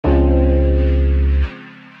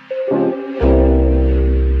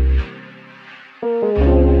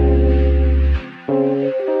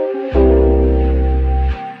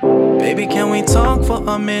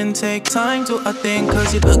come in, take time to think,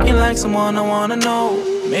 cause you're looking like someone I wanna know.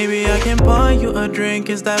 Maybe I can buy you a drink,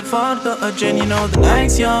 is that vodka or gin? You know the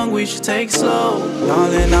night's young, we should take slow.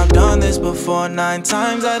 Darling, I've done this before 9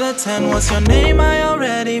 times out of 10. What's your name? I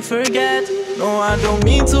already forget. No, I don't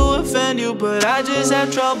mean to offend you, but I just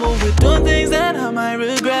have trouble with doing things that I might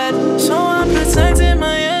regret. So I'm protecting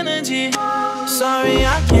my energy. Sorry,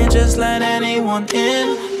 I can't just let anyone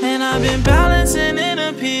in. And I've been balancing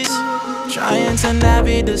inner peace, trying to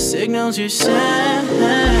navigate the signals you send.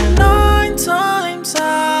 9 times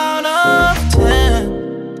out of 10,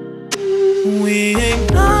 we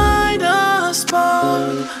ignite a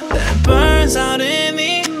spark that burns out in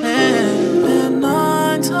the end. And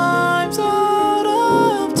 9 times out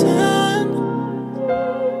of 10,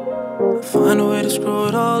 find a way to screw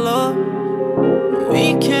it all up.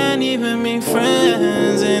 We can't even be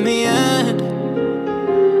friends in the end.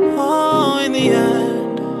 Oh, in the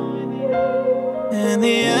end. In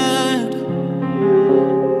the end.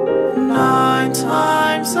 9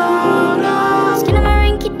 times out of Skin on my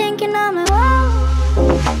ring, keep thinking on my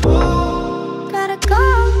wall. Gotta go.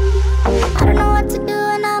 I don't know what to do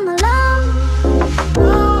when I'm alone,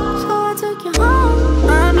 so I took you home.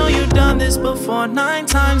 I know you've done this before 9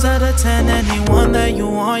 times out of 10. Anyone that you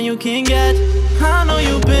want, you can get. I know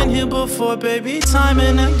you've been here before, baby, time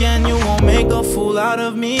and again. You won't make a fool out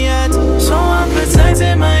of me yet. So I'm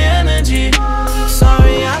protecting my energy.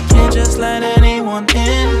 Sorry, I can't just let anyone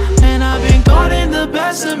in. And I've been guarding the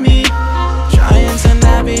best of me, trying to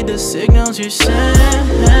navigate the signals you send.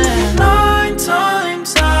 9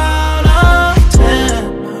 times out of 10,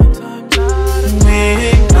 we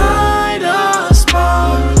ignite a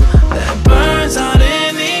spark that burns out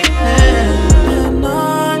in the end. And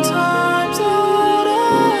 9 times out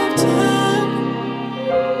of 10,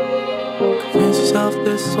 convince yourself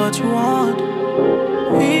this is what you want.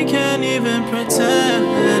 We can't even pretend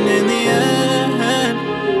in the end.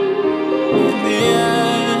 In the end.